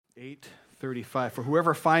8:35. For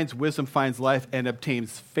whoever finds wisdom finds life and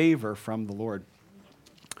obtains favor from the Lord.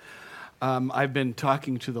 I've been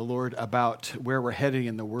talking to the Lord about where we're heading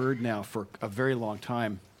in the Word now for a very long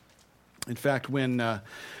time. In fact, when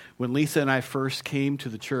Lisa and I first came to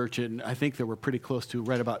the church, and I think that we're pretty close to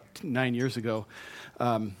right about 9 years ago,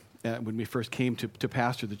 when we first came to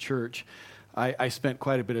pastor the church, I spent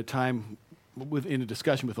quite a bit of time in a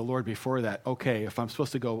discussion with the Lord before that. Okay, if I'm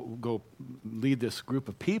supposed to go lead this group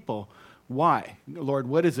of people, why? Lord,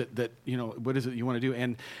 what is it that, what is it you want to do?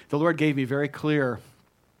 And the Lord gave me very clear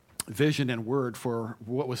vision and word for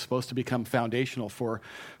what was supposed to become foundational for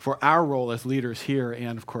our role as leaders here.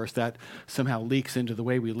 And of course, that somehow leaks into the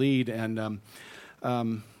way we lead.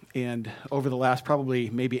 And over the last probably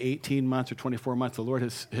maybe 18 months or 24 months, the Lord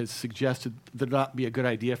has suggested that it not be a good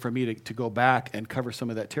idea for me to go back and cover some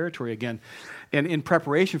of that territory again. And in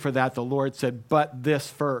preparation for that, the Lord said, but this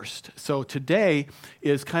first. So today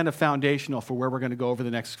is kind of foundational for where we're going to go over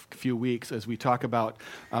the next few weeks as we talk about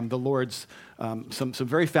the Lord's, some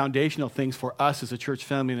very foundational things for us as a church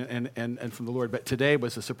family and from the Lord. But today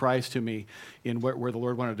was a surprise to me in where the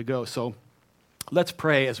Lord wanted to go. So let's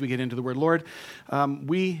pray as we get into the Word. Lord,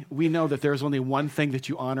 we know that there's only one thing that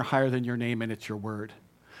you honor higher than your name, and it's your Word.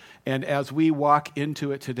 And as we walk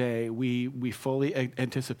into it today, we fully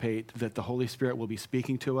anticipate that the Holy Spirit will be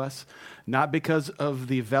speaking to us, not because of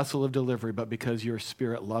the vessel of delivery, but because your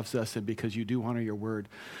Spirit loves us and because you do honor your Word.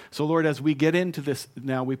 So, Lord, as we get into this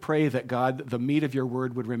now, we pray that, God, the meat of your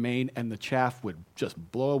Word would remain and the chaff would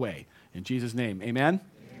just blow away. In Jesus' name, amen?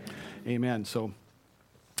 Amen. So,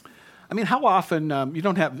 how often,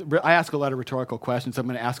 I ask a lot of rhetorical questions. I'm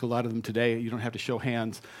going to ask a lot of them today. You don't have to show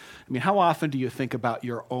hands. How often do you think about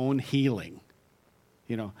your own healing?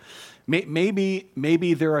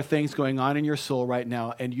 Maybe there are things going on in your soul right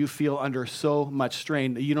now and you feel under so much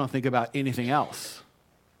strain that you don't think about anything else.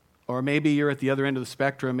 Or maybe you're at the other end of the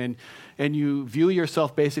spectrum and you view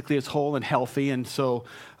yourself basically as whole and healthy, and so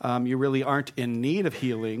you really aren't in need of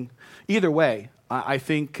healing. Either way, I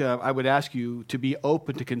think I would ask you to be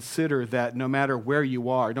open to consider that no matter where you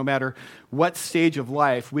are, no matter what stage of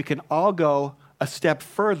life, we can all go a step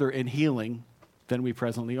further in healing than we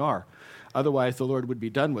presently are. Otherwise, the Lord would be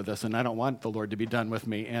done with us, and I don't want the Lord to be done with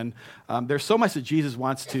me. And there's so much that Jesus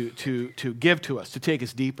wants to give to us, to take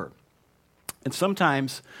us deeper. And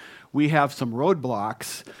sometimes we have some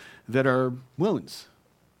roadblocks that are wounds.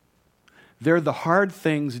 They're the hard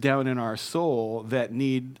things down in our soul that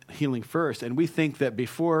need healing first. And we think that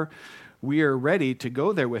before we are ready to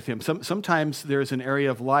go there with him, sometimes there's an area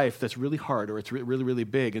of life that's really hard or it's really, really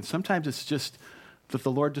big. And sometimes it's just that the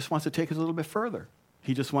Lord just wants to take us a little bit further.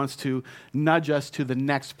 He just wants to nudge us to the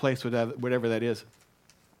next place, whatever that is.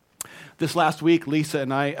 This last week, Lisa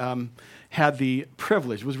and I had the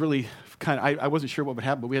privilege, it was really I wasn't sure what would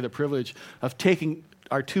happen, but we had the privilege of taking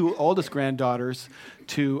our two oldest granddaughters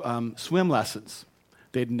to swim lessons.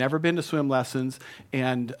 They'd never been to swim lessons,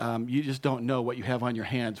 and you just don't know what you have on your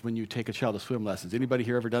hands when you take a child to swim lessons. Anybody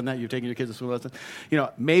here ever done that? You've taken your kids to swim lessons?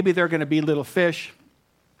 Maybe they're going to be little fish.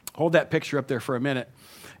 Hold that picture up there for a minute.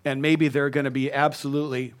 And maybe they're going to be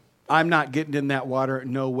absolutely, I'm not getting in that water,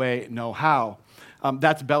 no way, no how.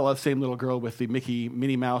 That's Bella, same little girl with the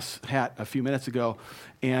Minnie Mouse hat a few minutes ago.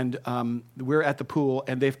 And we're at the pool,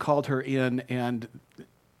 and they've called her in, and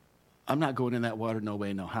I'm not going in that water, no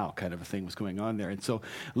way, no how, kind of a thing was going on there. And so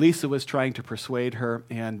Lisa was trying to persuade her,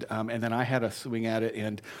 and then I had a swing at it,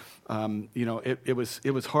 and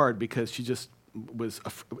it was hard because she just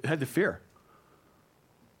had the fear.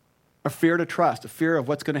 A fear to trust, a fear of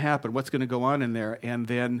what's going to happen, what's going to go on in there. And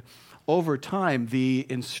then over time, the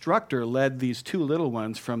instructor led these two little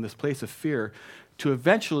ones from this place of fear to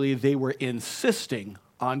eventually they were insisting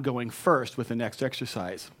on going first with the next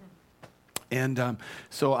exercise. And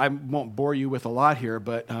so I won't bore you with a lot here,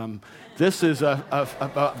 but this is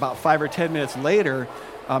about 5 or 10 minutes later,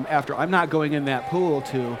 after I'm not going in that pool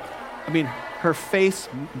her face,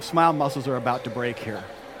 smile muscles are about to break here.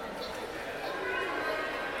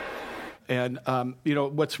 And,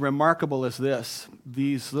 what's remarkable is this.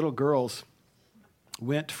 These little girls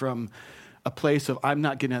went from a place of, I'm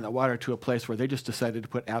not getting in that water, to a place where they just decided to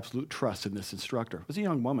put absolute trust in this instructor. It was a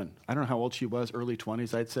young woman. I don't know how old she was, early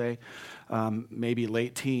 20s, I'd say, maybe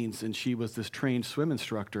late teens. And she was this trained swim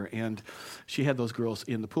instructor, and she had those girls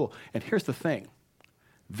in the pool. And here's the thing.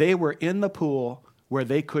 They were in the pool where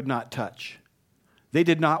they could not touch. They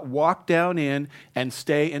did not walk down in and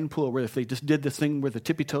stay in pool where if they just did this thing with the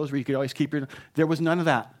tippy toes where you could always keep there was none of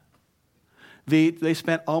that. They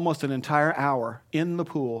spent almost an entire hour in the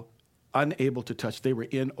pool unable to touch. They were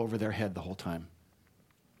in over their head the whole time.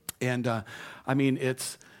 And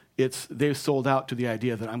it's they've sold out to the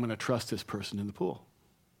idea that I'm going to trust this person in the pool.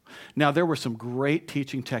 Now, there were some great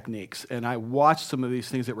teaching techniques, and I watched some of these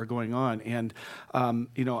things that were going on, and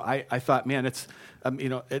I thought, man,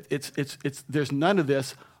 there's none of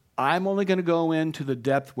this. I'm only going to go into the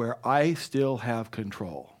depth where I still have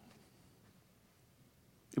control.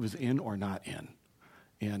 It was in or not in.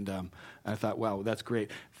 And I thought, wow, that's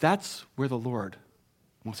great. That's where the Lord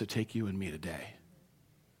wants to take you and me today.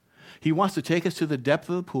 He wants to take us to the depth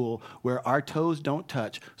of the pool where our toes don't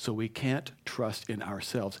touch, so we can't trust in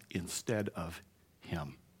ourselves instead of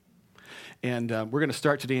him. And we're going to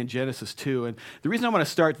start today in Genesis 2. And the reason I want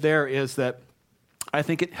to start there is that I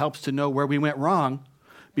think it helps to know where we went wrong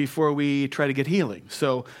before we try to get healing.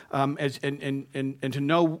 So, and to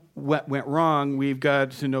know what went wrong, we've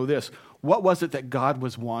got to know this. What was it that God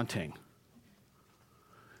was wanting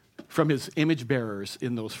from his image bearers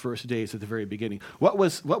in those first days at the very beginning? What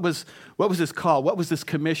was his call? What was this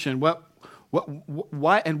commission?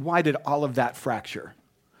 Why did all of that fracture?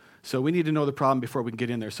 So we need to know the problem before we can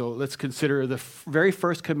get in there. So let's consider the very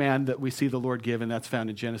first command that we see the Lord give, and that's found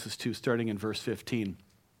in Genesis 2, starting in verse 15.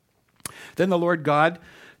 Then the Lord God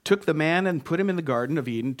took the man and put him in the Garden of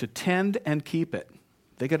Eden to tend and keep it.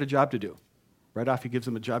 They got a job to do. Right off, he gives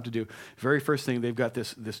them a job to do. Very first thing, they've got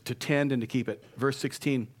this to tend and to keep it. Verse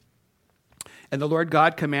 16. And the Lord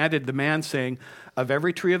God commanded the man, saying, of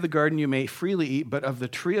every tree of the garden you may freely eat, but of the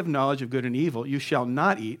tree of knowledge of good and evil you shall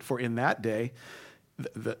not eat, for in that day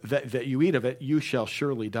that you eat of it, you shall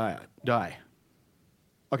surely die.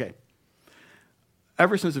 Okay.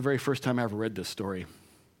 Ever since the very first time I ever read this story,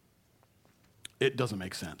 it doesn't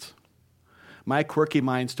make sense. My quirky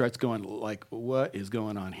mind starts going like, what is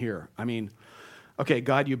going on here? I mean, okay,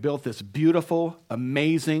 God, you built this beautiful,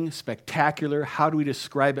 amazing, spectacular, how do we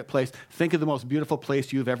describe it place? Think of the most beautiful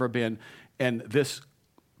place you've ever been, and this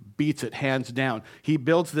beats it hands down. He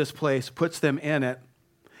builds this place, puts them in it,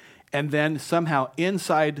 and then somehow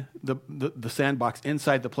inside the sandbox,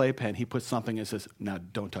 inside the playpen, he puts something and says, now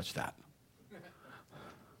don't touch that.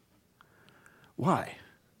 Why?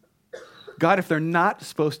 God, if they're not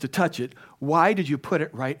supposed to touch it, why did you put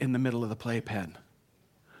it right in the middle of the playpen?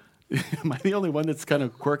 Am I the only one that's kind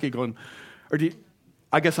of quirky going,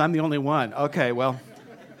 I guess I'm the only one. Okay, well,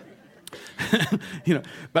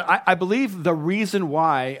 but I believe the reason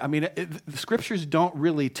why, the scriptures don't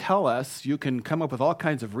really tell us. You can come up with all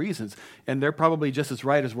kinds of reasons, and they're probably just as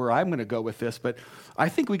right as where I'm going to go with this, but I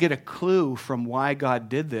think we get a clue from why God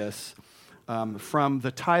did this from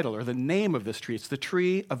the title or the name of this tree. It's the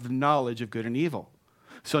tree of the knowledge of good and evil.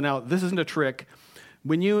 So now, this isn't a trick.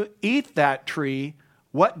 When you eat that tree,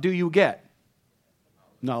 what do you get?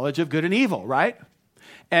 Knowledge of good and evil, right?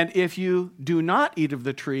 And if you do not eat of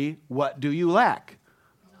the tree, what do you lack?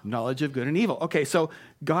 Knowledge of good and evil. Okay, so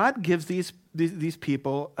God gives these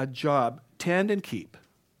people a job, tend and keep.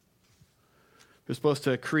 They're supposed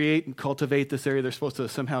to create and cultivate this area. They're supposed to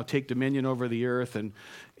somehow take dominion over the earth.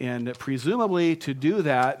 And presumably to do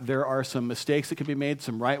that, there are some mistakes that can be made,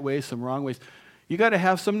 some right ways, some wrong ways. You got to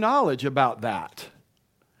have some knowledge about that.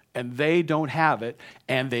 And they don't have it,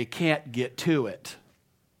 and they can't get to it.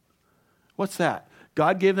 What's that?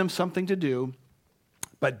 God gave them something to do,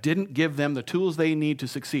 but didn't give them the tools they need to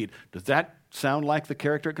succeed. Does that sound like the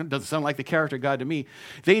character? Doesn't sound like the character of God to me.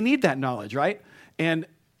 They need that knowledge, right? And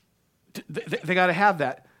they got to have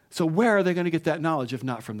that. So where are they going to get that knowledge if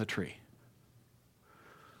not from the tree?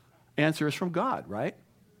 Answer is from God, right?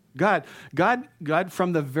 God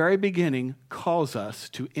from the very beginning calls us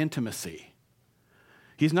to intimacy.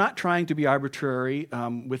 He's not trying to be arbitrary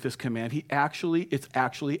with this command. It's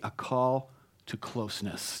actually a call to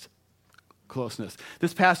closeness. Closeness.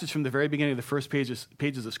 This passage from the very beginning of the first pages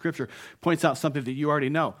of Scripture points out something that you already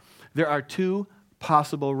know. There are two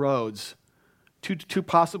possible roads, two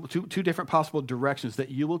different possible directions that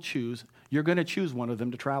you will choose. You're going to choose one of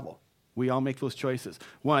them to travel. We all make those choices.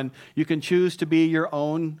 One, you can choose to be your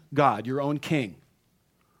own God, your own king.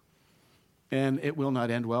 And it will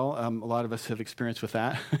not end well. A lot of us have experience with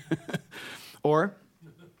that. Or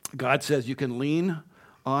God says you can lean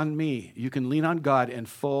on me. You can lean on God in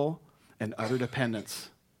full and utter dependence,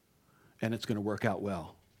 and it's going to work out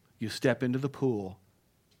well. You step into the pool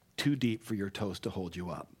too deep for your toes to hold you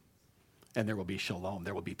up, and there will be shalom.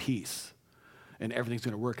 There will be peace, and everything's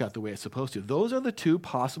going to work out the way it's supposed to. Those are the two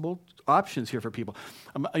possible options here for people.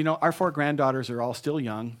 Our 4 granddaughters are all still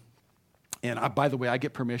young. And by the way, I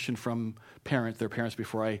get permission from their parents,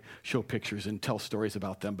 before I show pictures and tell stories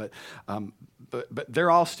about them. But they're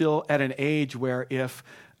all still at an age where if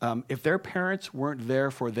their parents weren't there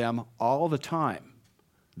for them all the time,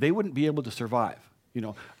 they wouldn't be able to survive.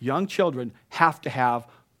 Young children have to have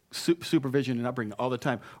supervision and upbringing all the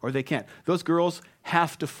time, or they can't. Those girls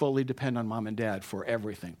have to fully depend on mom and dad for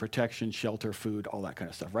everything, protection, shelter, food, all that kind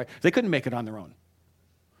of stuff, right? They couldn't make it on their own.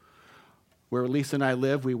 Where Lisa and I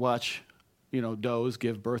live, we watch, does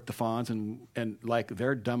give birth to fawns, and like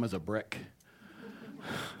they're dumb as a brick.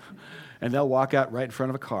 And they'll walk out right in front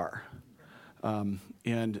of a car. And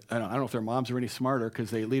I don't know if their moms are any smarter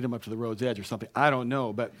because they lead them up to the road's edge or something. I don't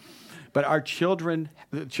know, but our children,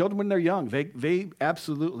 when they're young, they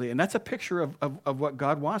absolutely, and that's a picture of what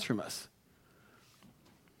God wants from us.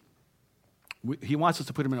 He wants us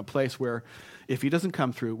to put him in a place where if he doesn't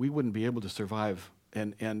come through, we wouldn't be able to survive.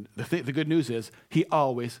 And the good news is he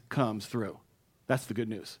always comes through. That's the good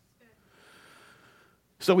news.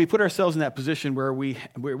 So we put ourselves in that position where we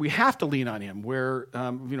have to lean on him, where,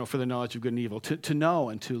 for the knowledge of good and evil, to know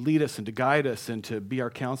and to lead us and to guide us and to be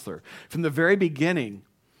our counselor. From the very beginning,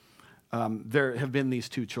 there have been these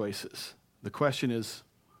two choices. The question is,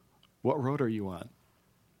 what road are you on?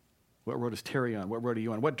 What road is Terry on? What road are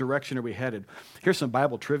you on? What direction are we headed? Here's some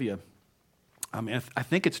Bible trivia. I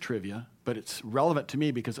think it's trivia, but it's relevant to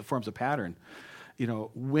me because it forms a pattern.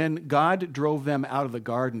 When God drove them out of the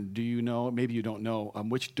garden, do you know, maybe you don't know,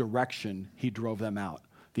 which direction he drove them out?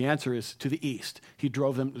 The answer is to the east.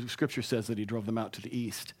 The scripture says that he drove them out to the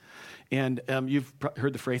east. And you've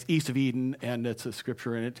heard the phrase east of Eden, and it's a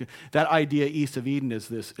scripture in it. That idea, east of Eden,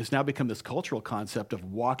 is now become this cultural concept of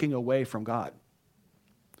walking away from God,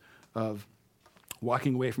 of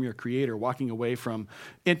walking away from your Creator, walking away from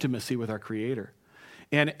intimacy with our Creator.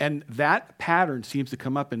 And that pattern seems to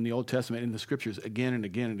come up in the Old Testament, in the Scriptures, again and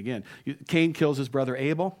again and again. Cain kills his brother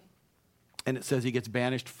Abel, and it says he gets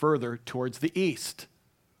banished further towards the east.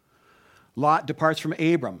 Lot departs from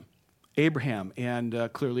Abraham, and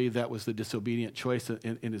clearly that was the disobedient choice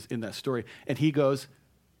in that story, and he goes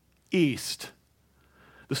east.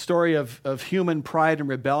 The story of human pride and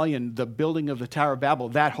rebellion, the building of the Tower of Babel,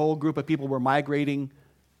 that whole group of people were migrating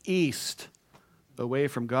east, away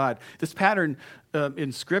from God. This pattern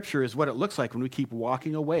in Scripture is what it looks like when we keep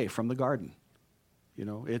walking away from the garden.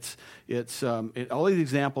 It's all these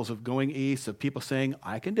examples of going east, of people saying,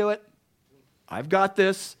 I can do it. I've got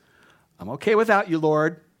this. I'm okay without you,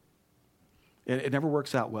 Lord. It never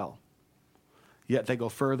works out well. Yet they go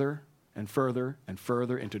further and further and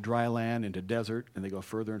further into dry land, into desert, and they go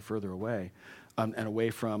further and further away, and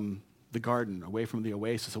away from the garden, away from the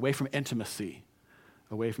oasis, away from intimacy,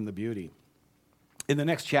 away from the beauty. In the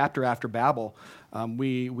next chapter after Babel,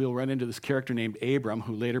 we'll run into this character named Abram,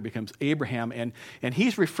 who later becomes Abraham, and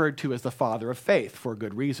he's referred to as the father of faith for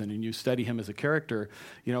good reason. And you study him as a character,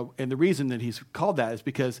 and the reason that he's called that is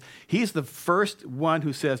because he's the first one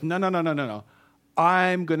who says, no,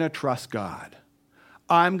 I'm going to trust God.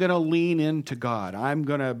 I'm going to lean into God. I'm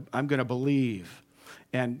going to believe.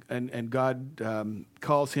 And God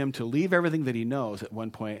calls him to leave everything that he knows at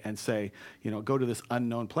one point and say, go to this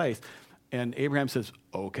unknown place. And Abraham says,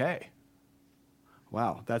 okay.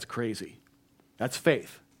 Wow, that's crazy. That's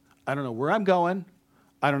faith. I don't know where I'm going.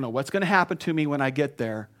 I don't know what's going to happen to me when I get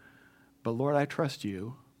there. But Lord, I trust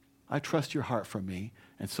you. I trust your heart for me.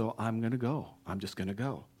 And so I'm going to go. I'm just going to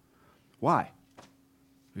go. Why?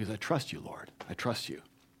 Because I trust you, Lord. I trust you.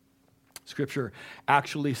 Scripture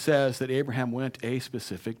actually says that Abraham went a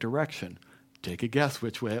specific direction. Take a guess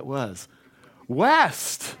which way it was.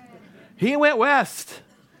 West. He went west.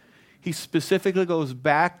 He specifically goes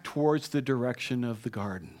back towards the direction of the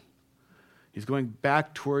garden. He's going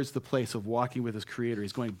back towards the place of walking with his Creator.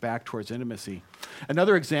 He's going back towards intimacy.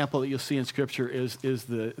 Another example that you'll see in Scripture is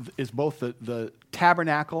both the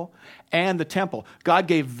tabernacle and the temple. God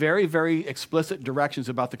gave very, very explicit directions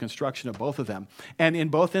about the construction of both of them. And in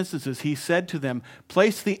both instances, he said to them,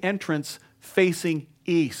 place the entrance facing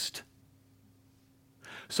east.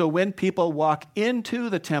 So when people walk into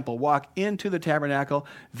the temple, walk into the tabernacle,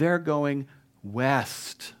 they're going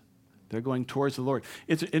west. They're going towards the Lord.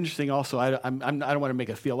 It's interesting also, I don't want to make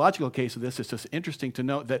a theological case of this. It's just interesting to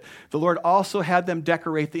note that the Lord also had them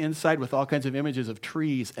decorate the inside with all kinds of images of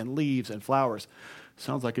trees and leaves and flowers.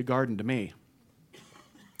 Sounds like a garden to me.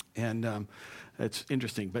 And it's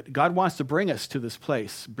interesting. But God wants to bring us to this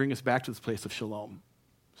place, bring us back to this place of shalom,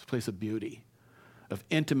 this place of beauty, of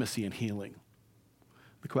intimacy and healing.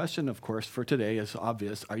 The question, of course, for today is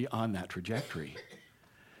obvious. Are you on that trajectory?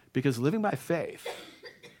 Because living by faith,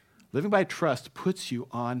 living by trust puts you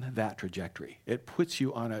on that trajectory. It puts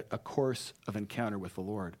you on a course of encounter with the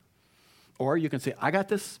Lord. Or you can say, I got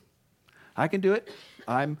this. I can do it.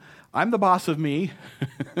 I'm the boss of me.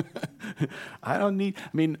 I don't need,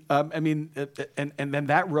 and then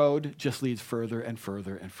that road just leads further and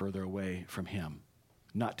further and further away from him.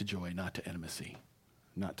 Not to joy, not to intimacy,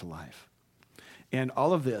 not to life. And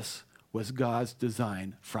all of this was God's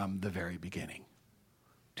design from the very beginning.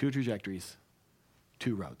 2 trajectories,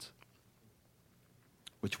 2 roads.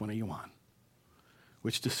 Which one are you on?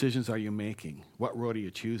 Which decisions are you making? What road are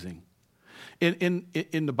you choosing? In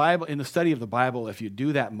the Bible, in the study of the Bible, if you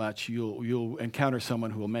do that much, you'll encounter someone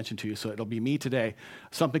who will mention to you, so it'll be me today,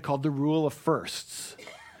 something called the rule of firsts.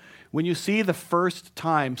 When you see the first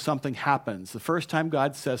time something happens, the first time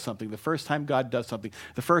God says something, the first time God does something,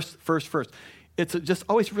 the first, it's just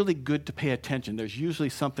always really good to pay attention. There's usually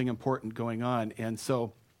something important going on. And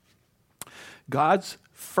so God's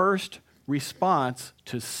first response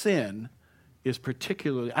to sin is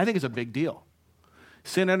particularly, I think it's a big deal.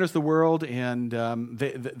 Sin enters the world, and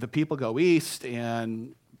the people go east,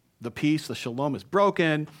 and the peace, the shalom is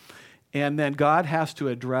broken, and then God has to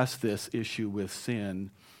address this issue with sin.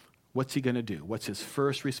 What's he going to do? What's his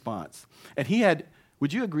first response? And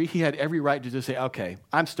would you agree, he had every right to just say, okay,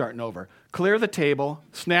 I'm starting over. Clear the table,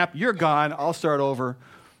 snap, you're gone, I'll start over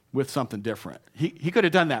with something different. He could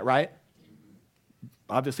have done that, right?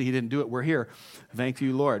 Obviously, he didn't do it. We're here. Thank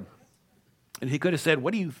you, Lord. And he could have said,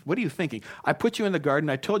 what are you thinking? I put you in the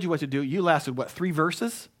garden. I told you what to do. You lasted, 3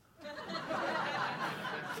 verses?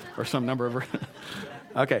 Or some number of verses.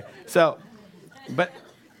 Okay, so,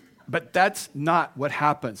 but that's not what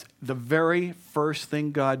happens. The very first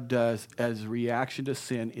thing God does as a reaction to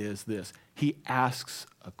sin is this. He asks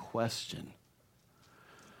a question.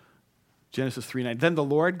 Genesis 3:9. Then the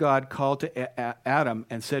Lord God called to Adam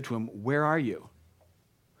and said to him, where are you?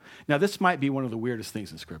 Now, this might be one of the weirdest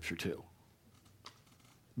things in Scripture, too.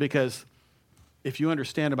 Because if you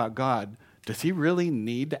understand about God, does he really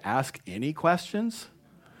need to ask any questions?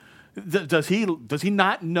 Does he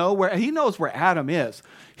not know where? He knows where Adam is.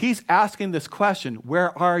 He's asking this question,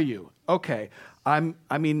 where are you? Okay,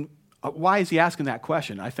 why is he asking that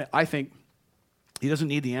question? I think he doesn't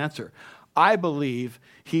need the answer. I believe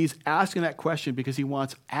he's asking that question because he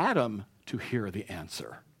wants Adam to hear the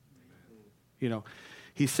answer. You know,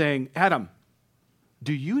 he's saying, Adam,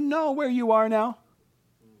 do you know where you are now?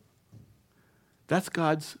 That's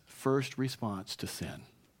God's first response to sin.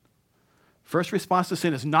 First response to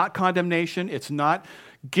sin is not condemnation, it's not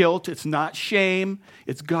guilt, it's not shame.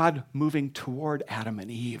 It's God moving toward Adam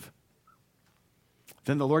and Eve.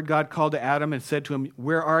 Then the Lord God called to Adam and said to him,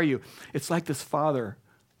 where are you? It's like this father,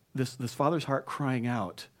 this father's heart crying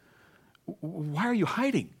out, why are you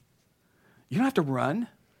hiding? You don't have to run.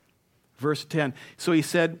 Verse 10, so he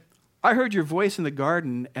said, I heard your voice in the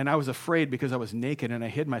garden, and I was afraid because I was naked and I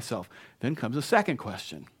hid myself. Then comes a second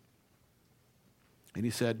question. And he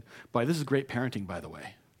said, boy, this is great parenting, by the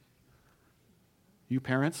way. You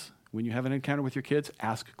parents, when you have an encounter with your kids,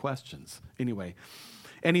 ask questions. Anyway,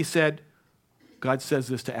 and he said, God says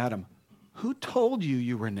this to Adam, who told you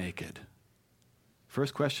you were naked?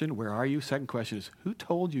 First question, where are you? Second question is, who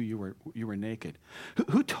told you you were naked?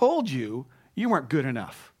 Who told you weren't good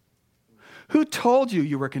enough? Who told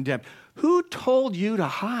you were condemned? Who told you to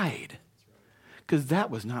hide? Because that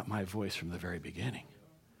was not my voice from the very beginning.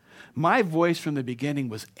 My voice from the beginning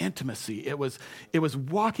was intimacy. It was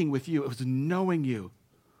walking with you. It was knowing you.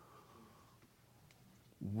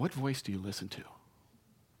 What voice do you listen to?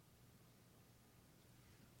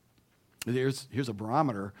 Here's a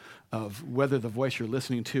barometer of whether the voice you're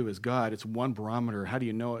listening to is God. It's one barometer. How do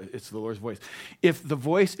you know it's the Lord's voice? If the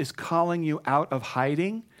voice is calling you out of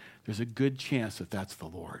hiding, there's a good chance that that's the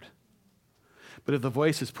Lord. But if the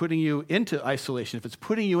voice is putting you into isolation, if it's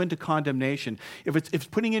putting you into condemnation, if it's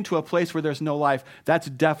putting you into a place where there's no life, that's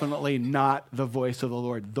definitely not the voice of the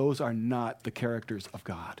Lord. Those are not the characters of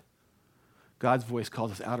God. God's voice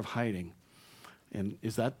calls us out of hiding. And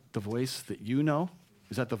is that the voice that you know?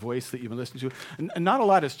 Is that the voice that you've been listening to? And not a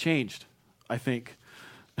lot has changed, I think,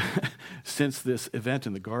 since this event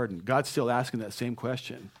in the garden. God's still asking that same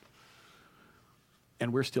question.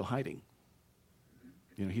 And we're still hiding.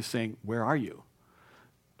 You know, he's saying, where are you?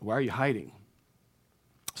 Why are you hiding?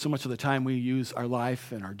 So much of the time we use our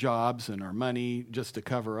life and our jobs and our money just to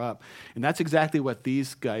cover up. And that's exactly what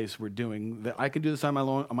these guys were doing. That I can do this on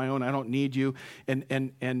my own. I don't need you.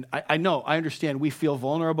 And I know, I understand. We feel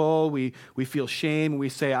vulnerable. We feel shame. We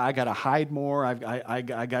say, I got to hide more. I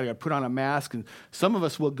got to put on a mask. And some of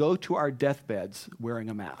us will go to our deathbeds wearing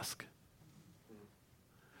a mask.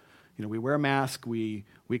 You know, we wear a mask. We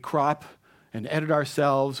crop and edit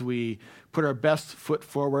ourselves. We put our best foot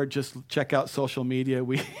forward. Just check out social media.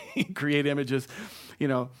 We create images. You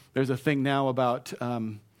know, there's a thing now about,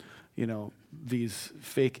 these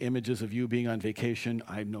fake images of you being on vacation.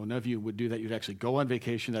 I know none of you would do that. You'd actually go on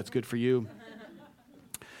vacation. That's good for you.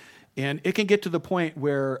 And it can get to the point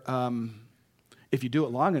where if you do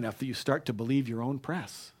it long enough that you start to believe your own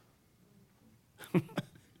press.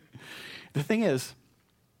 The thing is,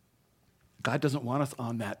 God doesn't want us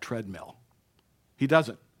on that treadmill. He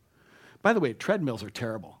doesn't. By the way, treadmills are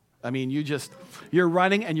terrible. I mean, you're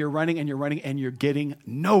running and you're running and you're running and you're getting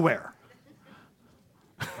nowhere.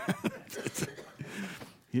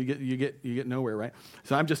 You get nowhere, right?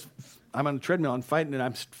 So I'm on the treadmill, I'm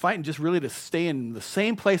fighting just really to stay in the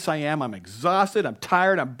same place I am. I'm exhausted, I'm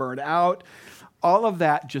tired, I'm burned out. All of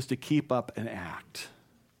that just to keep up an act.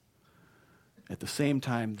 At the same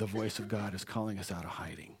time, the voice of God is calling us out of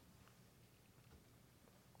hiding.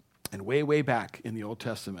 And way, way back in the Old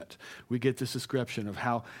Testament, we get this description of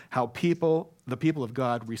how the people of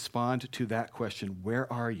God respond to that question,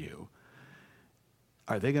 where are you?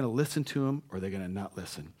 Are they going to listen to him or are they going to not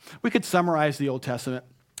listen? We could summarize the Old Testament.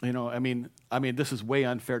 I mean, this is way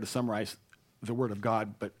unfair to summarize the Word of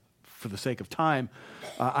God, but for the sake of time,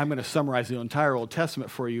 I'm going to summarize the entire Old Testament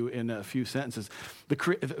for you in a few sentences.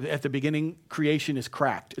 At the beginning, creation is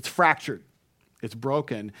cracked. It's fractured. It's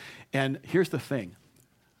broken. And here's the thing.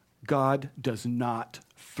 God does not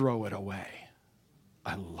throw it away.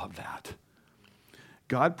 I love that.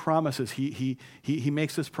 God promises, he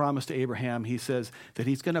makes this promise to Abraham. He says that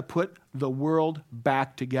he's going to put the world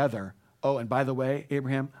back together. Oh, and by the way,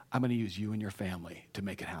 Abraham, I'm going to use you and your family to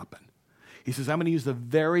make it happen. He says, I'm going to use the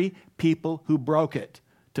very people who broke it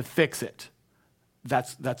to fix it.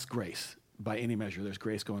 That's grace. By any measure, there's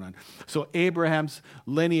grace going on. So Abraham's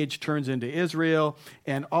lineage turns into Israel,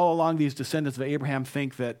 and all along these descendants of Abraham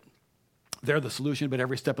think that they're the solution, but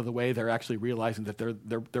every step of the way, they're actually realizing that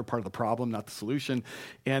they're part of the problem, not the solution.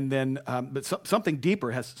 And then, there's something deeper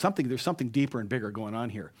and bigger going on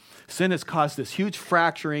here. Sin has caused this huge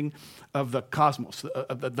fracturing of the cosmos.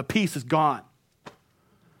 The peace is gone.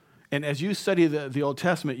 And as you study the Old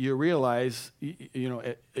Testament, you realize,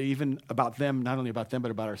 even about them, not only about them, but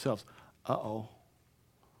about ourselves.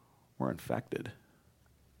 We're infected.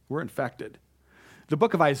 We're infected. The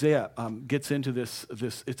book of Isaiah gets into this.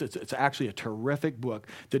 It's actually a terrific book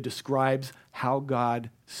that describes how God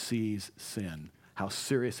sees sin, how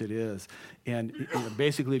serious it is. And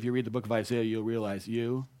basically, if you read the book of Isaiah, you'll realize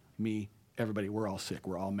you, me, everybody, we're all sick.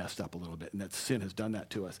 We're all messed up a little bit, and that sin has done that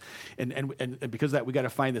to us. And because of that, we got to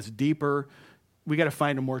find this deeper. We got to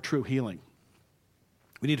find a more true healing.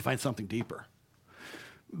 We need to find something deeper.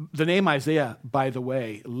 The name Isaiah, by the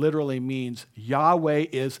way, literally means Yahweh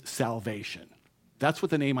is salvation. That's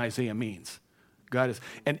what the name Isaiah means. God is,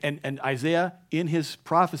 and Isaiah, in his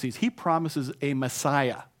prophecies, he promises a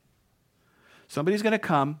Messiah. Somebody's going to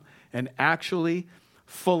come and actually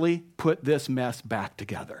fully put this mess back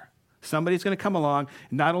together. Somebody's going to come along.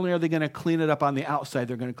 Not only are they going to clean it up on the outside,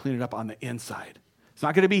 they're going to clean it up on the inside. It's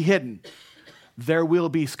not going to be hidden. There will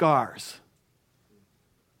be scars.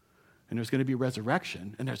 And there's going to be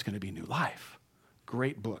resurrection, and there's going to be new life.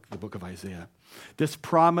 Great book, the book of Isaiah. This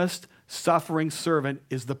promised suffering servant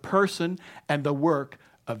is the person and the work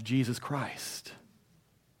of Jesus Christ.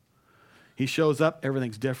 He shows up,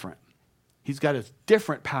 everything's different. He's got a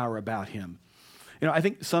different power about him. I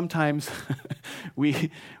think sometimes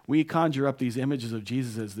we conjure up these images of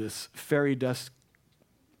Jesus as this fairy dust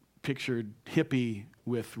pictured hippie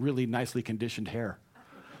with really nicely conditioned hair.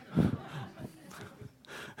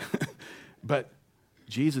 But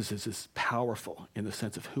Jesus is as powerful in the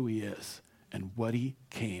sense of who he is and what he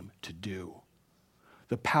came to do.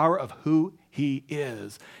 The power of who he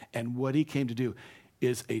is and what he came to do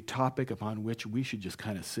is a topic upon which we should just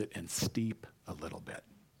kind of sit and steep a little bit.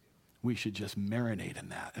 We should just marinate in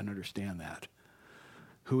that and understand that.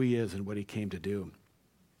 Who he is and what he came to do.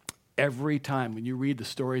 Every time when you read the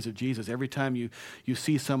stories of Jesus, every time you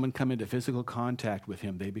see someone come into physical contact with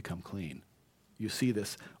him, they become clean. You see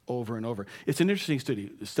this over and over. It's an interesting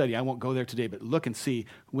study. I won't go there today, but look and see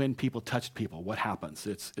when people touched people, what happens.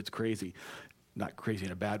 It's crazy. Not crazy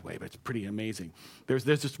in a bad way, but it's pretty amazing. There's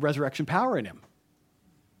this resurrection power in him.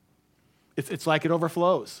 It's like it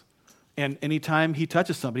overflows. And anytime he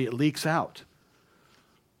touches somebody, it leaks out.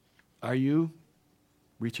 Are you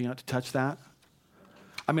reaching out to touch that?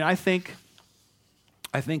 I mean, I think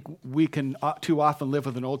we can too often live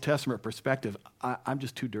with an Old Testament perspective. I'm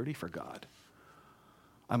just too dirty for God.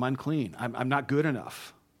 I'm unclean. I'm not good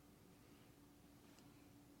enough.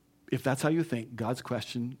 If that's how you think, God's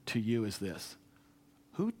question to you is this: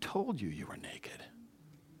 who told you were naked?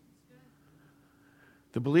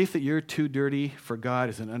 The belief that you're too dirty for God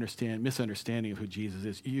is an misunderstanding of who Jesus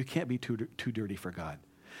is. You can't be too dirty for God.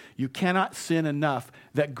 You cannot sin enough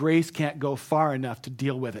that grace can't go far enough to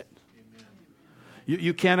deal with it.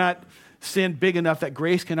 You cannot sin big enough that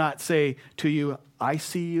grace cannot say to you, I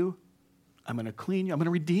see you, I'm going to clean you, I'm going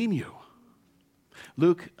to redeem you.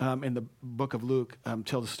 Luke, in the book of Luke,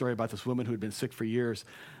 tells a story about this woman who had been sick for years.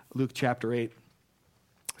 Luke chapter 8,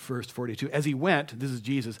 verse 42. As he went, this is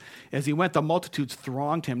Jesus, as he went, the multitudes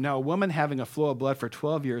thronged him. Now a woman having a flow of blood for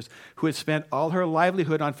 12 years, who had spent all her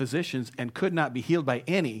livelihood on physicians and could not be healed by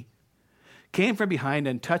any, came from behind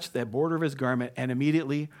and touched the border of his garment, and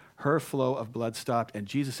immediately her flow of blood stopped. And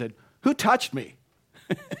Jesus said, "Who touched me?"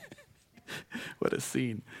 What a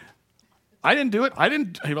scene. I didn't do it. I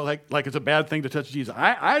didn't, like it's a bad thing to touch Jesus.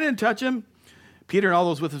 I didn't touch him. Peter and all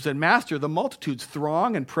those with him said, "Master, the multitudes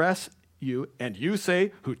throng and press you, and you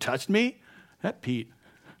say, 'Who touched me?'" That Pete.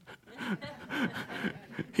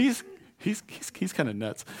 he's kind of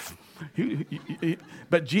nuts.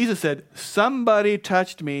 But Jesus said, "Somebody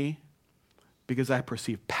touched me because I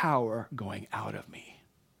perceive power going out of me."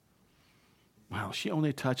 Wow, she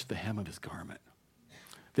only touched the hem of his garment.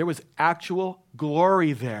 There was actual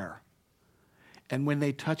glory there. And when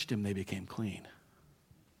they touched him, they became clean.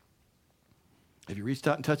 Have you reached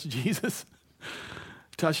out and touched Jesus?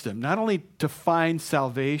 Touched him. Not only to find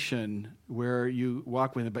salvation where you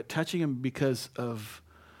walk with him, but touching him because of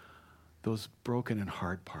those broken and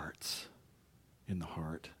hard parts in the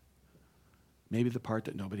heart. Maybe the part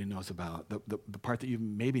that nobody knows about, the part that you've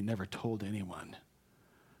maybe never told anyone.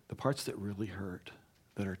 The parts that really hurt,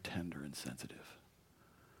 that are tender and sensitive.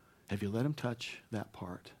 Have you let him touch that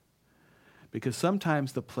part? Because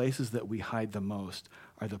sometimes the places that we hide the most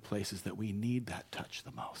are the places that we need that touch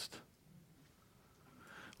the most.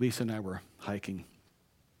 Lisa and I were hiking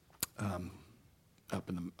up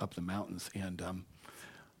the mountains, and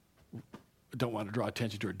don't want to draw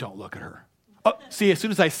attention to her. Don't look at her. Oh, see, as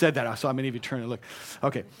soon as I said that, I saw many of you turn and look.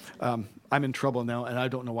 Okay, I'm in trouble now, and I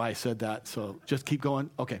don't know why I said that, so just keep going.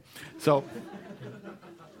 Okay, so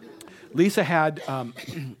Lisa had,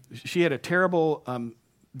 she had a terrible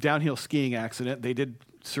downhill skiing accident. They did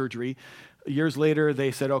surgery. Years later,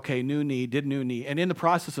 they said, okay, new knee, did new knee. And in the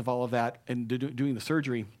process of all of that and doing the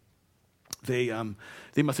surgery, they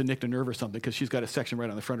must have nicked a nerve or something, because she's got a section right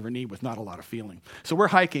on the front of her knee with not a lot of feeling. So we're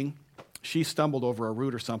hiking. She stumbled over a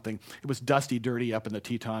root or something. It was dusty, dirty up in the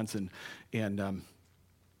Tetons, and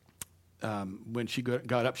when she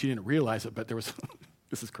got up, she didn't realize it, but there was,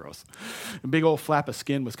 this is gross, a big old flap of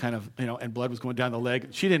skin was kind of, and blood was going down the leg.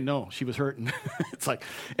 She didn't know she was hurting. It's like,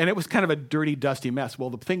 and it was kind of a dirty, dusty mess.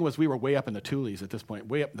 Well, the thing was, we were way up in the Tules at this point,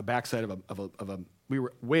 way up the backside of a we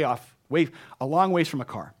were way off, a long ways from a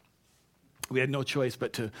car. We had no choice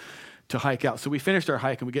but to hike out. So we finished our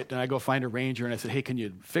hike, and I go find a ranger, and I said, hey, can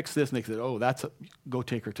you fix this? And they said, oh, go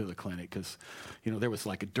take her to the clinic, because, there was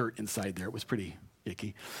like a dirt inside there. It was pretty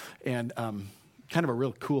icky. And kind of a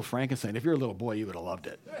real cool Frankenstein. If you're a little boy, you would have loved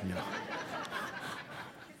it.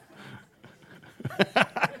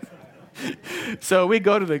 So we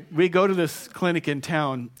go to this clinic in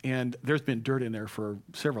town, and there's been dirt in there for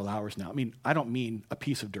several hours now. I mean, I don't mean a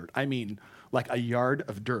piece of dirt. I mean like a yard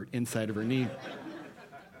of dirt inside of her knee.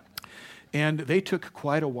 And they took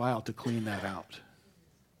quite a while to clean that out.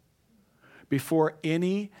 Before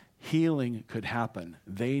any healing could happen,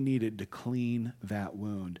 they needed to clean that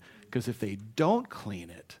wound. Because if they don't clean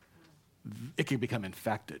it, it can become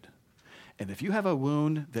infected. And if you have a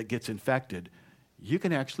wound that gets infected, you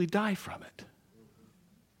can actually die from it.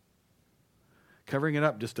 Covering it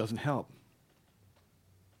up just doesn't help.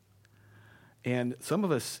 And some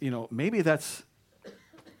of us, maybe that's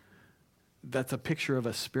a picture of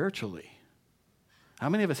us spiritually. How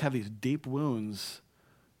many of us have these deep wounds,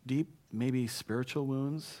 maybe spiritual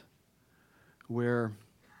wounds, where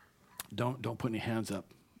don't put any hands up.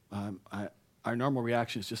 Our normal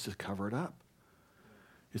reaction is just to cover it up.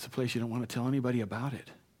 It's a place you don't want to tell anybody about it.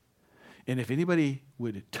 And if anybody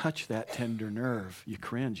would touch that tender nerve, you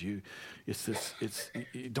cringe.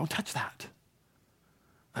 Don't touch that.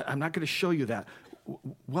 I'm not going to show you that.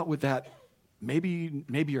 What would that? Maybe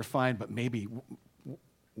you're fine, but maybe.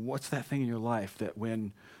 What's that thing in your life that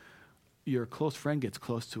when your close friend gets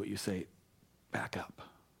close to it, you say, back up.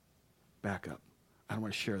 Back up. I don't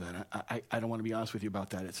want to share that. I don't want to be honest with you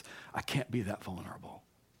about that. I can't be that vulnerable.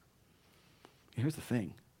 And here's the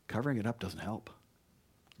thing. Covering it up doesn't help.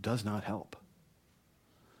 Does not help.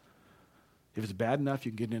 If it's bad enough,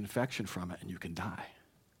 you can get an infection from it and you can die.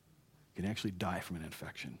 You can actually die from an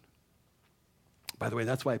infection. By the way,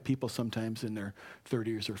 that's why people sometimes in their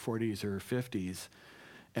 30s or 40s or 50s,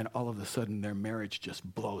 and all of a sudden their marriage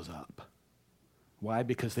just blows up. Why?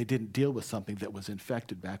 Because they didn't deal with something that was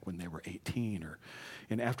infected back when they were 18.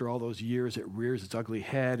 And after all those years, it rears its ugly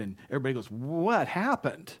head, and everybody goes, what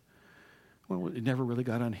happened? Well, it never really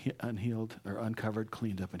got unhealed or uncovered,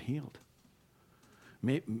 cleaned up, and healed.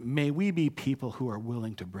 May we be people who are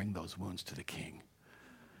willing to bring those wounds to the King.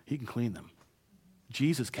 He can clean them.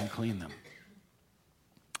 Jesus can clean them.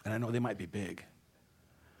 And I know they might be big.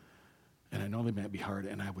 And I know they might be hard.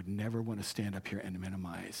 And I would never want to stand up here and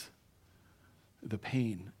minimize the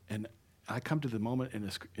pain. And I come to the moment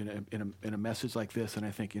in a message like this, and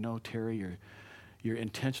I think, Terry, you're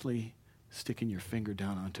intentionally sticking your finger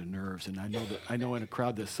down onto nerves. And I know in a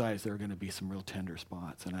crowd this size, there are going to be some real tender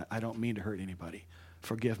spots. And I don't mean to hurt anybody.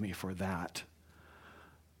 Forgive me for that.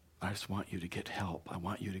 I just want you to get help. I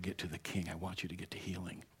want you to get to the King. I want you to get to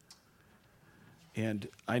healing. And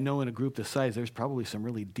I know in a group this size, there's probably some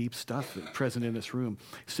really deep stuff present in this room.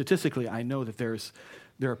 Statistically, I know that there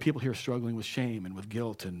are people here struggling with shame and with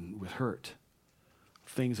guilt and with hurt.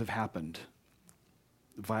 Things have happened.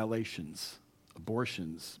 Violations,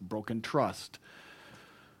 abortions, broken trust,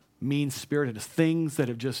 mean-spiritedness, things that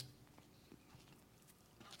have just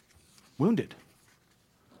wounded.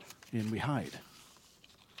 And we hide.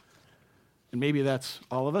 And maybe that's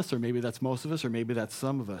all of us, or maybe that's most of us, or maybe that's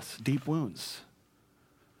some of us. Deep wounds.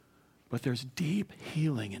 But there's deep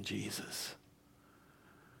healing in Jesus.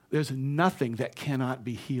 There's nothing that cannot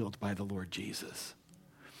be healed by the Lord Jesus.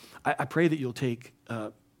 I pray that you'll take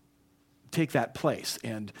that place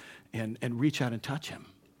and reach out and touch him.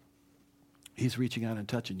 He's reaching out and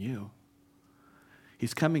touching you.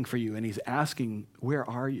 He's coming for you, and he's asking, where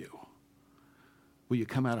are you? Will you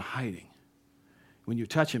come out of hiding? When you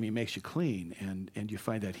touch him, he makes you clean, and you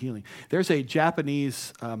find that healing. There's a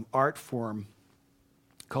Japanese art form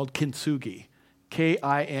called kintsugi,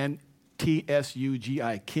 Kintsugi,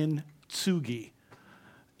 kintsugi.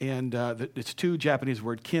 And it's two Japanese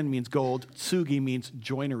words. Kin means gold, tsugi means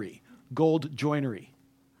joinery, gold joinery.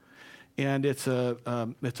 And it's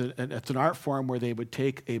an art form where they would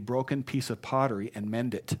take a broken piece of pottery and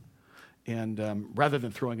mend it, and rather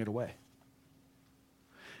than throwing it away.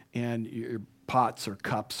 And your pots or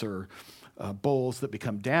cups or bowls that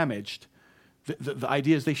become damaged, the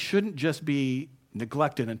idea is they shouldn't just be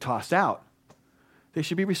neglected and tossed out. They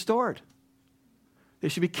should be restored. They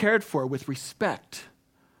should be cared for with respect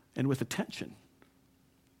and with attention.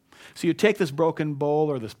 So you take this broken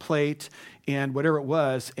bowl or this plate and whatever it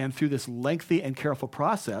was, and through this lengthy and careful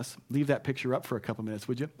process, leave that picture up for a couple minutes,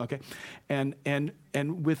 would you? Okay. And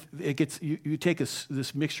with it gets you take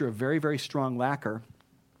this mixture of very, very strong lacquer,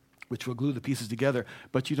 which will glue the pieces together,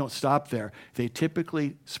 but you don't stop there. They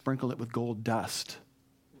typically sprinkle it with gold dust.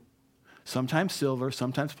 Sometimes silver,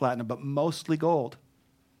 sometimes platinum, but mostly gold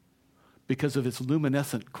because of its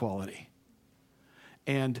luminescent quality.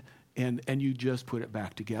 And you just put it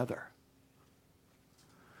back together.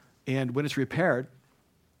 And when it's repaired,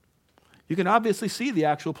 you can obviously see the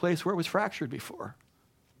actual place where it was fractured before.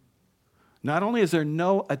 Not only is there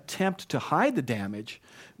no attempt to hide the damage,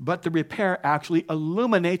 but the repair actually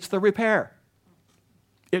illuminates the repair.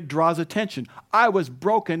 It draws attention. I was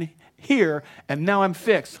broken here, and now I'm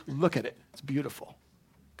fixed. Look at it. It's beautiful,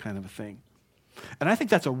 kind of a thing. And I think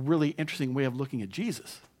that's a really interesting way of looking at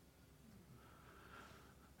Jesus.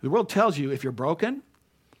 The world tells you if you're broken,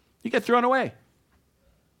 you get thrown away.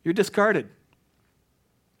 You're discarded.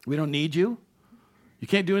 We don't need you. You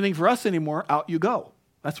can't do anything for us anymore. Out you go.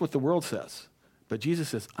 That's what the world says. But Jesus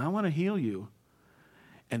says, I want to heal you.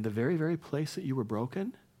 And the very, very place that you were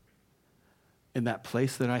broken, in that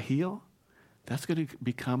place that I heal, that's going to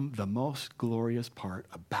become the most glorious part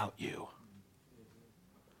about you.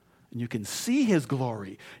 And you can see his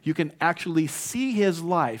glory. You can actually see his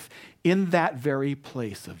life in that very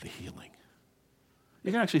place of the healing.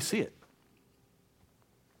 You can actually see it.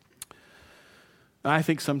 I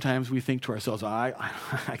think sometimes we think to ourselves, I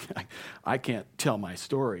can't tell my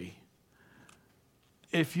story.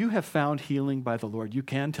 If you have found healing by the Lord, you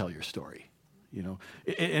can tell your story. And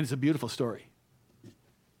it's a beautiful story.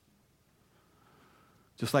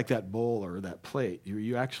 Just like that bowl or that plate,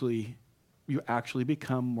 you actually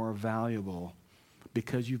become more valuable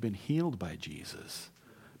because you've been healed by Jesus,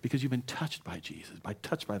 because you've been touched by Jesus,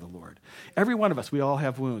 touched by the Lord. Every one of us, we all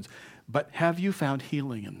have wounds, but have you found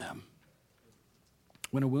healing in them?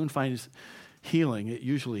 When a wound finds healing, it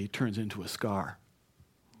usually turns into a scar.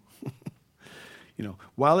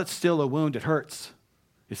 While it's still a wound, it hurts.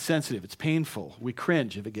 It's sensitive. It's painful. We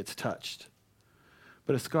cringe if it gets touched.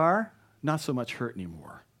 But a scar, not so much hurt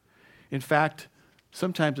anymore. In fact,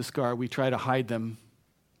 sometimes a scar, we try to hide them.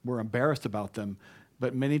 We're embarrassed about them.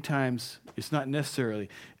 But many times, it's not necessarily.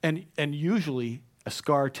 And usually, a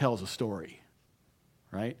scar tells a story,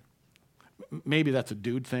 right? Maybe that's a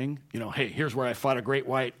dude thing. Hey, here's where I fought a great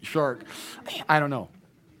white shark. I don't know.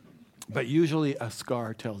 But usually, a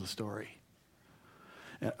scar tells a story.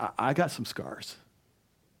 And I got some scars.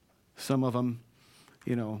 Some of them,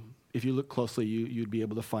 If you look closely, you'd be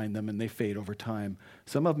able to find them, and they fade over time.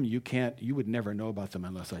 Some of them you would never know about them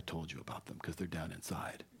unless I told you about them because they're down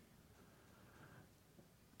inside.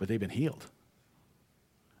 But they've been healed.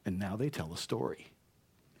 And now they tell a story.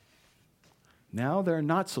 Now they're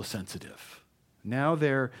not so sensitive. Now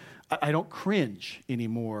I don't cringe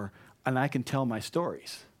anymore, and I can tell my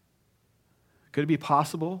stories. Could it be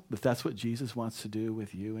possible that that's what Jesus wants to do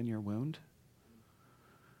with you and your wound?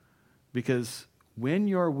 Because when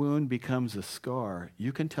your wound becomes a scar,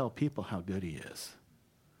 you can tell people how good he is.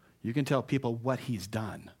 You can tell people what he's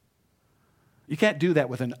done. You can't do that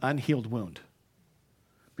with an unhealed wound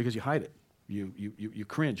because you hide it. You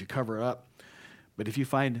cringe, you cover it up. But if you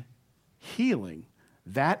find healing,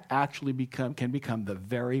 that actually can become the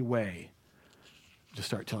very way to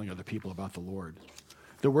start telling other people about the Lord.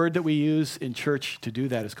 The word that we use in church to do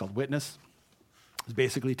that is called witness. It's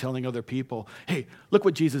basically telling other people, hey, look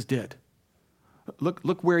what Jesus did.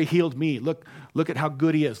 Look where he healed me. Look at how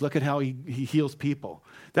good he is. Look at how he heals people.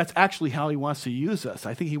 That's actually how he wants to use us.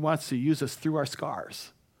 I think he wants to use us through our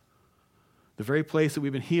scars. The very place that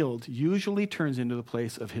we've been healed usually turns into the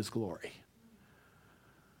place of his glory.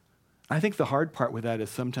 I think the hard part with that is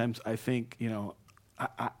sometimes I think,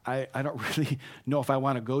 I don't really know if I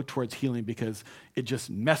want to go towards healing because it just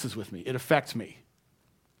messes with me. It affects me.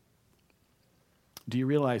 Do you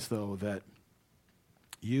realize, though, that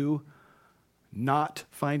you not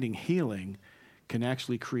finding healing can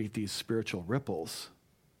actually create these spiritual ripples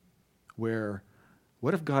where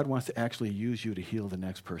what if God wants to actually use you to heal the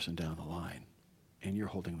next person down the line and you're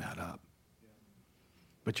holding that up?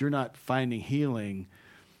 But you're not finding healing.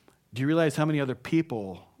 Do you realize how many other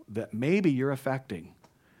people that maybe you're affecting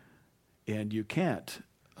and you can't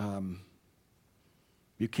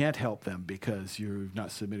help them because you've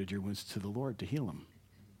not submitted your wounds to the Lord to heal them?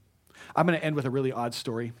 I'm going to end with a really odd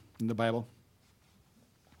story in the Bible.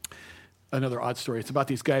 Another odd story. It's about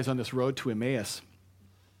these guys on this road to Emmaus.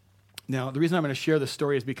 Now, the reason I'm going to share this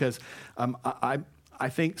story is because I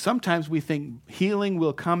think sometimes we think healing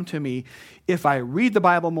will come to me if I read the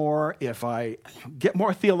Bible more, if I get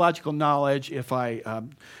more theological knowledge, if I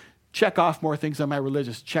check off more things on my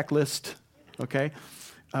religious checklist, okay?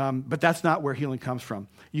 But that's not where healing comes from.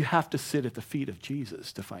 You have to sit at the feet of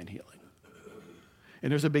Jesus to find healing. And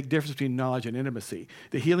there's a big difference between knowledge and intimacy.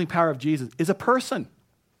 The healing power of Jesus is a person.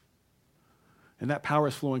 And that power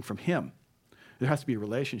is flowing from him. There has to be a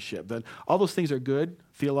relationship. Then all those things are good,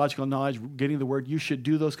 theological knowledge, getting the word, you should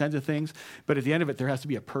do those kinds of things. But at the end of it, there has to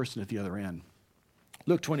be a person at the other end.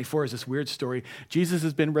 Luke 24 is this weird story. Jesus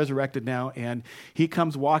has been resurrected now, and he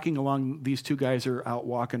comes walking along. These two guys are out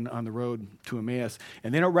walking on the road to Emmaus,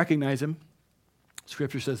 and they don't recognize him.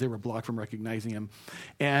 Scripture says they were blocked from recognizing him.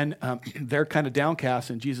 And they're kind of downcast,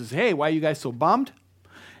 and Jesus says, hey, why are you guys so bummed?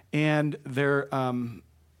 And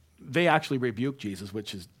they actually rebuke Jesus,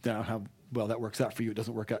 which is how well that works out for you. It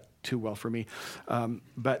doesn't work out too well for me.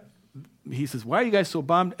 But he says, why are you guys so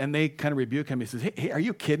bummed? And they kind of rebuke him. He says, hey, are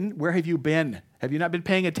you kidding? Where have you been? Have you not been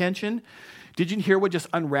paying attention? Did you hear what just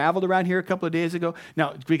unraveled around here a couple of days ago?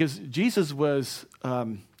 Now, because Jesus was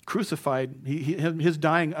crucified, his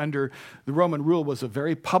dying under the Roman rule was a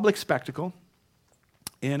very public spectacle.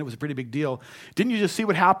 And it was a pretty big deal. Didn't you just see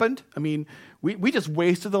what happened? I mean, we just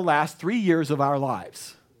wasted the last 3 years of our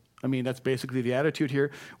lives. I mean, that's basically the attitude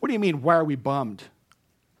here. What do you mean, why are we bummed?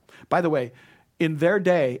 By the way, in their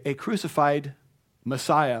day, a crucified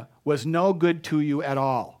Messiah was no good to you at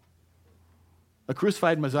all. A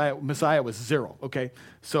crucified Messiah was zero, okay?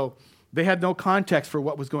 So they had no context for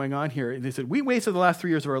what was going on here. And they said, we wasted the last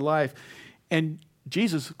 3 years of our life. And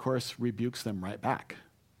Jesus, of course, rebukes them right back.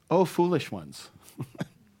 Oh, foolish ones.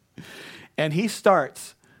 And he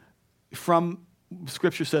starts from,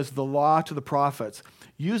 Scripture says, the law to the prophets,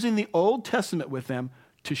 using the Old Testament with them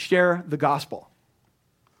to share the gospel.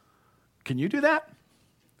 Can you do that?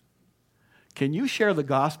 Can you share the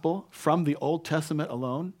gospel from the Old Testament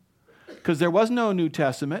alone? Because there was no New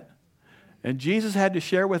Testament, and Jesus had to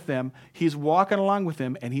share with them. He's walking along with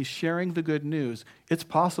them, and he's sharing the good news. It's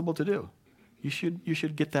possible to do. You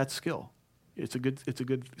should get that skill. It's a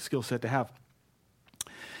good skill set to have.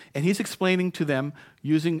 And he's explaining to them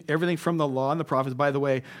using everything from the law and the prophets. By the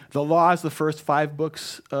way, the law is the first 5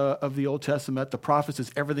 books of the Old Testament. The prophets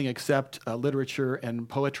is everything except literature and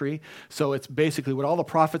poetry. So it's basically what all the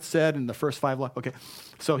prophets said in the first 5 laws. Okay,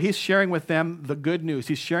 so he's sharing with them the good news.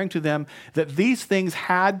 He's sharing to them that these things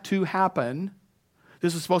had to happen.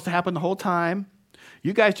 This was supposed to happen the whole time.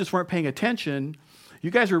 You guys just weren't paying attention.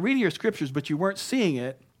 You guys were reading your scriptures, but you weren't seeing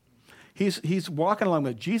it. He's walking along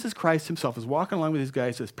with Jesus Christ himself is walking along with these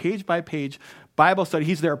guys, this page by page Bible study.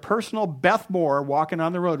 He's their personal Beth Moore walking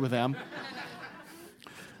on the road with them.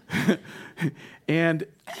 And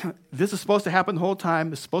this is supposed to happen the whole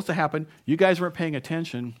time. It's supposed to happen. You guys weren't paying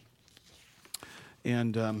attention.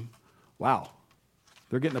 And wow,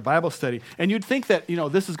 they're getting a Bible study. And you'd think that,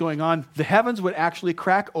 this is going on. The heavens would actually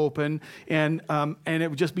crack open, and it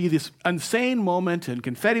would just be this insane moment, and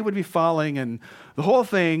confetti would be falling, and the whole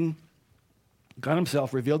thing, God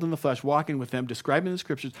himself revealed in the flesh, walking with them, describing the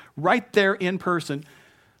scriptures, right there in person.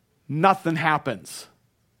 Nothing happens.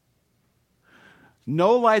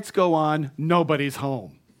 No lights go on, nobody's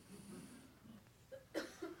home. Have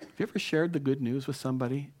you ever shared the good news with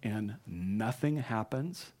somebody and nothing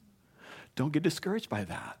happens? Don't get discouraged by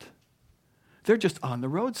that. They're just on the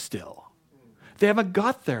road still. They haven't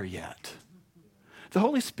got there yet. The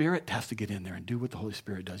Holy Spirit has to get in there and do what the Holy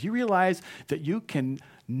Spirit does. You realize that you can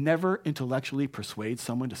never intellectually persuade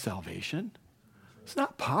someone to salvation? It's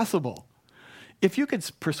not possible. If you could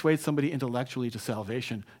persuade somebody intellectually to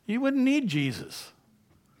salvation, you wouldn't need Jesus.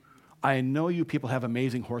 I know you people have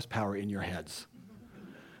amazing horsepower in your heads,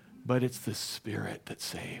 but it's the Spirit that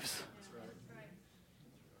saves.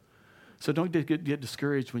 So don't get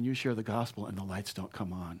discouraged when you share the gospel and the lights don't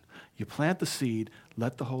come on. You plant the seed,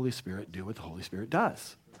 let the Holy Spirit do what the Holy Spirit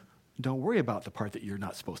does. Don't worry about the part that you're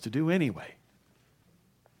not supposed to do anyway.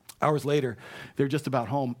 Hours later, they're just about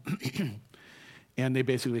home. And they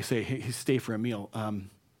basically say, hey, stay for a meal.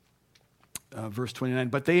 Verse 29,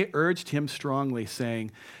 but they urged him strongly,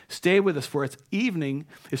 saying, stay with us, for it's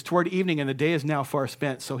toward evening, and the day is now far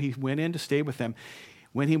spent. So he went in to stay with them.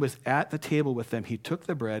 When he was at the table with them, he took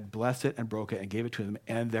the bread, blessed it, and broke it, and gave it to them,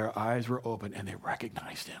 and their eyes were open, and they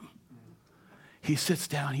recognized him. He sits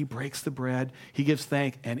down, he breaks the bread, he gives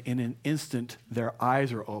thanks, and in an instant, their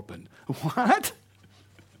eyes are open. What?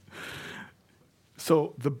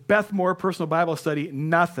 So the Beth Moore Personal Bible Study,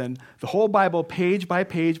 nothing. The whole Bible, page by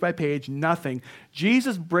page by page, nothing.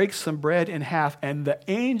 Jesus breaks some bread in half, and the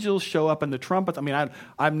angels show up and the trumpets. I mean,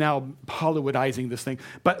 I'm now Hollywoodizing this thing.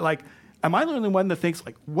 But am I the only one that thinks,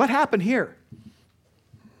 what happened here?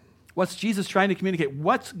 What's Jesus trying to communicate?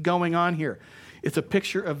 What's going on here? It's a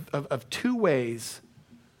picture of two ways,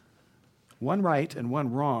 one right and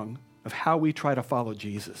one wrong, of how we try to follow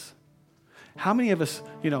Jesus. How many of us,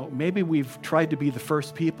 maybe we've tried to be the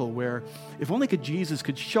first people where if only Jesus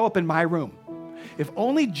could show up in my room. If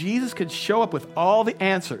only Jesus could show up with all the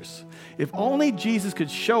answers. If only Jesus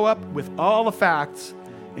could show up with all the facts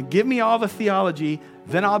and give me all the theology,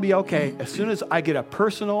 then I'll be okay as soon as I get a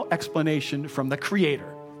personal explanation from the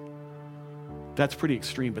Creator. That's pretty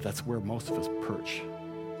extreme, but that's where most of us perch.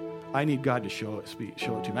 I need God to show it to me.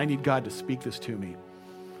 I need God to speak this to me.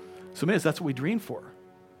 So that's what we dream for.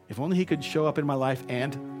 If only he could show up in my life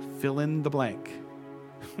and fill in the blank.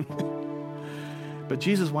 But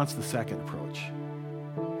Jesus wants the second approach.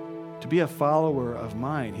 To be a follower of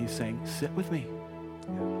mine, he's saying, sit with me.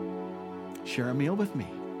 Share a meal with me.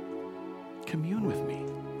 Commune with me.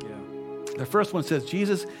 The first one says,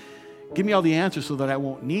 Jesus, give me all the answers so that I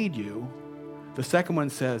won't need you. The second one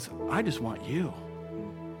says, I just want you.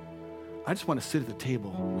 I just want to sit at the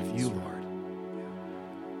table with you, Lord.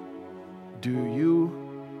 Do you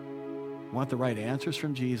want the right answers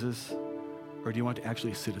from Jesus, or do you want to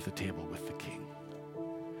actually sit at the table with the King?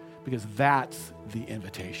 Because that's the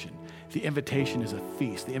invitation. The invitation is a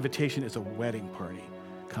feast. The invitation is a wedding party.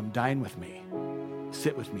 Come dine with me.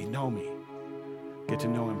 Sit with me. Know me. Get to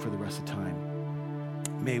know him for the rest of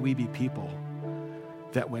time. May we be people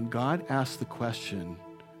that when God asks the question,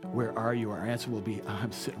 where are you? Our answer will be,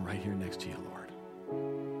 I'm sitting right here next to you, Lord.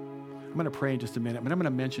 I'm going to pray in just a minute, but I'm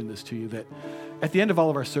going to mention this to you that at the end of all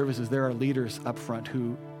of our services, there are leaders up front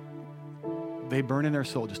who they burn in their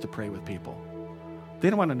soul just to pray with people. They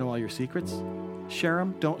don't want to know all your secrets. Share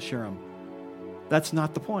them, don't share them. That's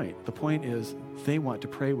not the point. The point is they want to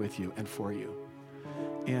pray with you and for you.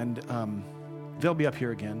 And they'll be up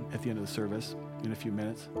here again at the end of the service in a few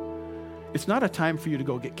minutes. It's not a time for you to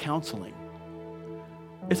go get counseling.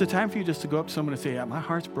 It's a time for you just to go up to someone and say, my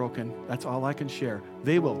heart's broken. That's all I can share.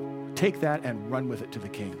 They will take that and run with it to the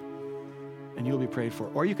King. And you'll be prayed for.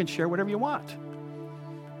 Or you can share whatever you want.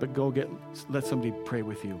 But let somebody pray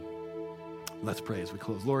with you. Let's pray as we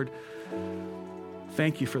close. Lord,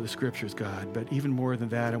 thank you for the scriptures, God. But even more than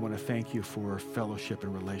that, I want to thank you for fellowship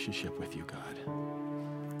and relationship with you,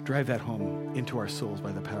 God. Drive that home into our souls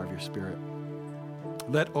by the power of your Spirit.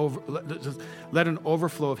 Let an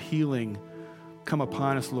overflow of healing come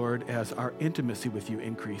upon us, Lord, as our intimacy with you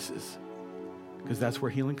increases. Because that's where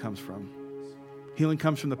healing comes from. Healing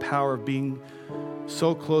comes from the power of being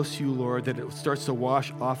so close to you, Lord, that it starts to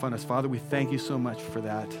wash off on us. Father, we thank you so much for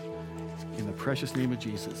that. In the precious name of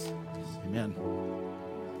Jesus, amen.